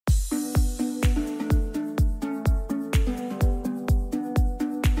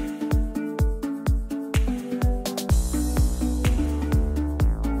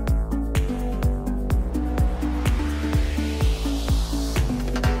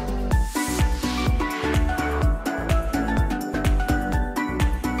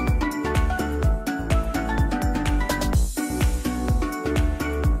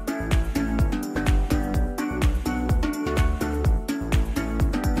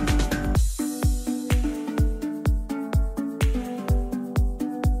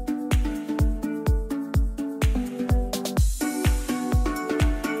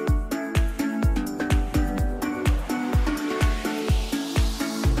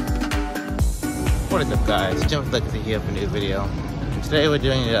What is up, guys? Jim Flex here for a new video. Today we're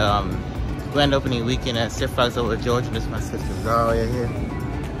doing the grand opening weekend at Six Flags over Georgia. This is my sister Zaria here.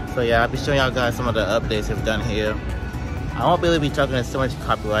 So yeah, I'll be showing y'all guys some of the updates we've done here. I won't really be talking, there's so much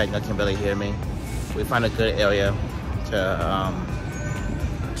copyright, no one can barely hear me. We find a good area to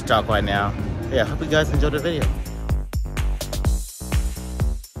talk right now. Yeah, hope you guys enjoy the video.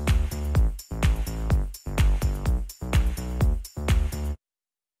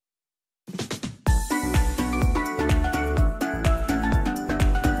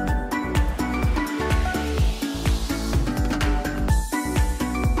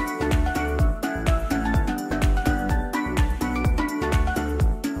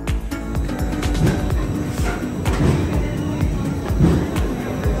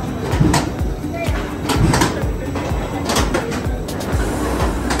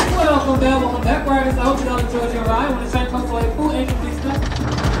 Welcome back, riders. I hope you all enjoyed your ride. When it's time close to a full entry, please stop.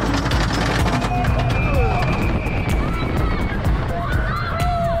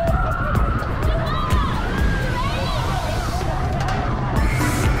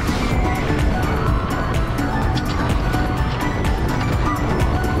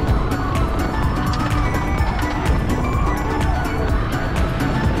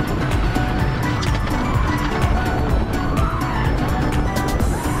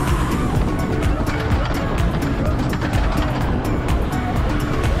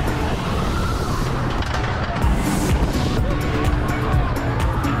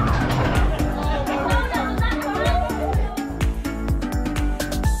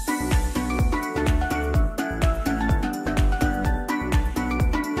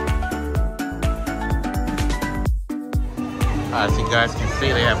 As you guys can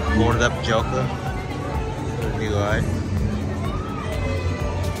see, they have boarded up Joker. The new ride.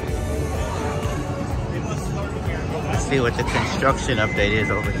 Let's see what the construction update is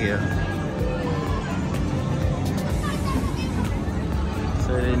over here.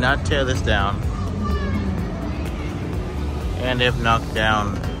 So they did not tear this down. And they've knocked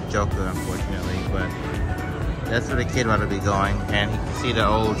down Joker, unfortunately, but that's where the kid ought to be going. And you can see the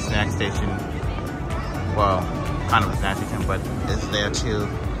old snack station. Well, kind of a snack station, but it's there too.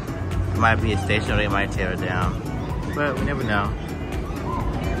 It might be a station or they might tear it down, but we never know.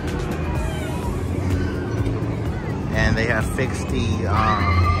 And they have fixed the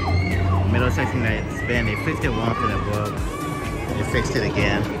middle section that span. They fixed it once and above. They fixed it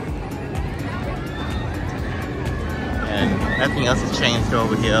again. And nothing else has changed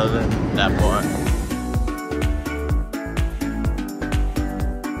over here other than that part.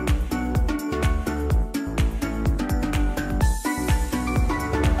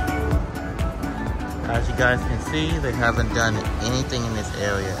 As you guys can see, they haven't done anything in this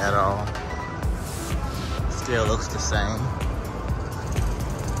area at all. Still looks the same.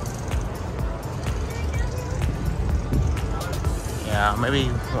 Yeah, maybe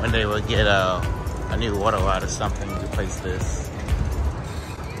one day we'll get a new water ride or something to replace this.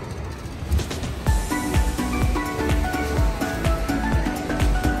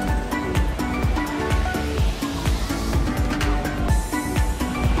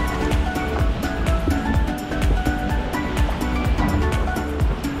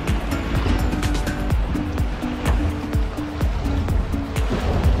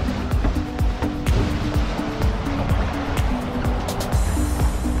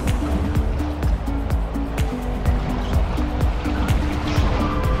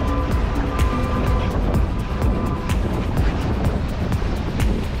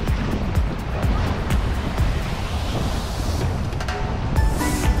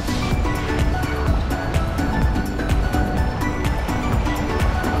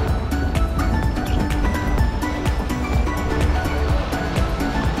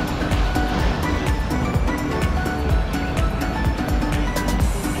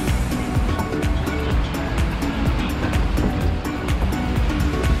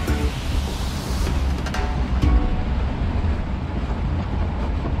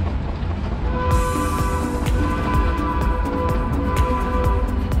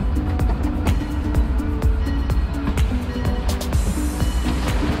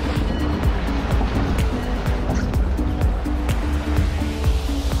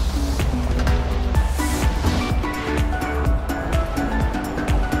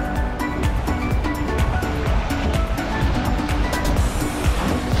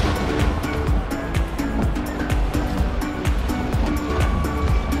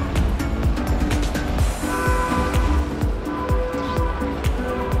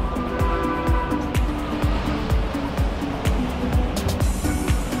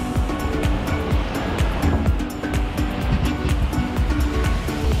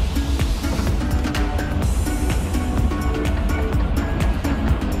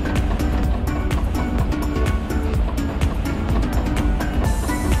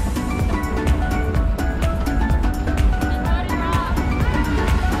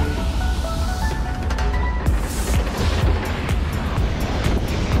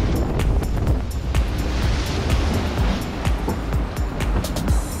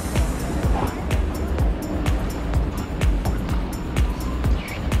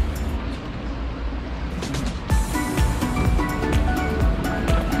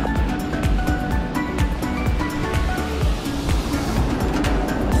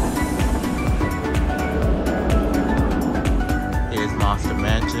 Mr.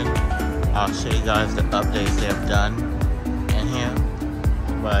 Mansion. I'll show you guys the updates they've done in here.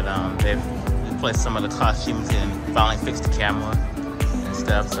 But they've replaced some of the costumes and finally fixed the camera and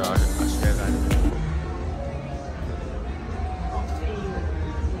stuff, so I'll show you guys.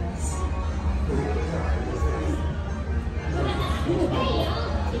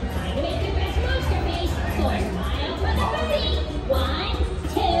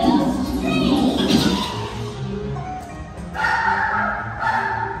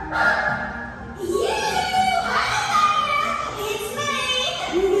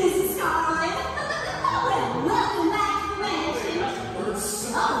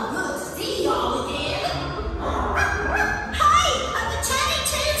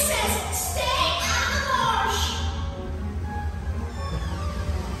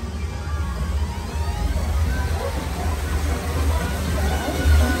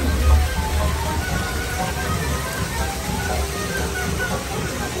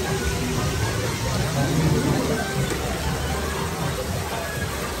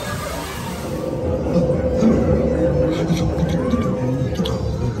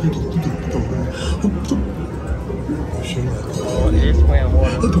 Oh, it is spraying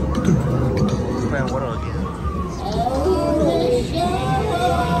water. Spraying water again.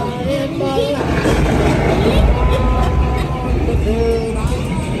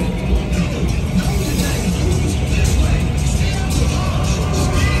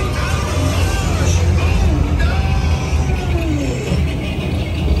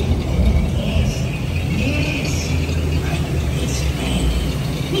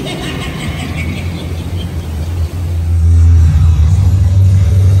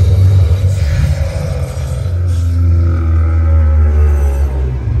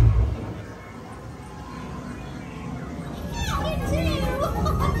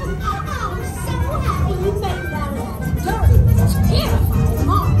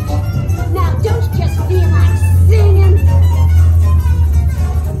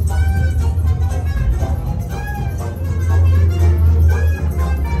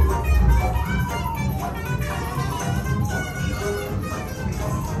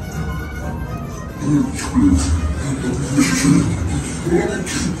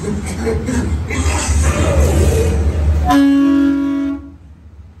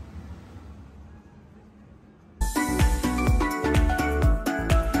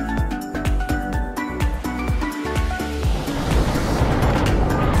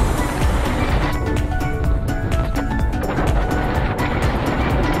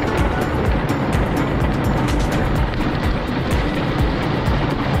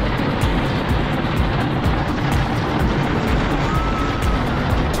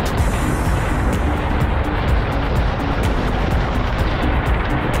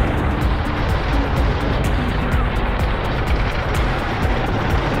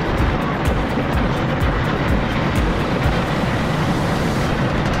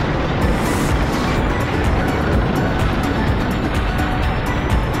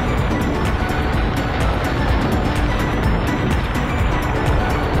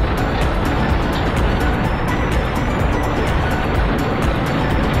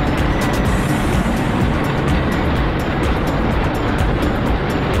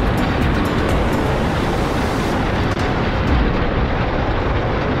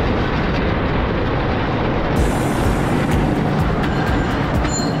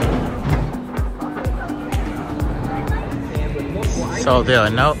 So there are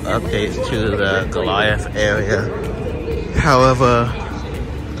no updates to the Goliath area. However,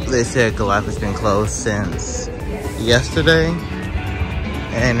 they said Goliath has been closed since yesterday,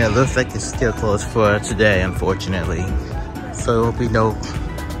 and it looks like it's still closed for today, unfortunately. So there will be no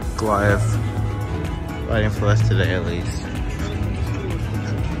Goliath riding for us today, at least.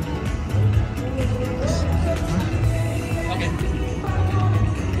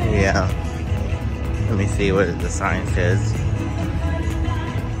 Yeah. Let me see what the sign says.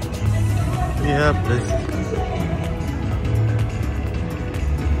 Yep, this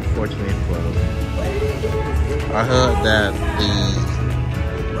fortunately closed. I heard that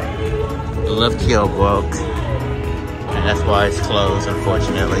the lift keel broke, and that's why it's closed,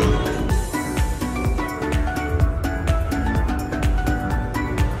 unfortunately.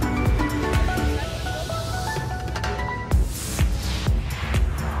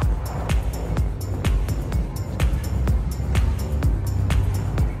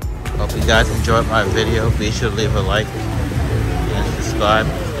 Hope you guys enjoyed my video. Be sure to leave a like and subscribe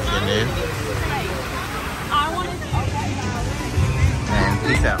if you're new. And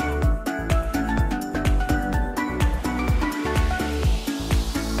peace out.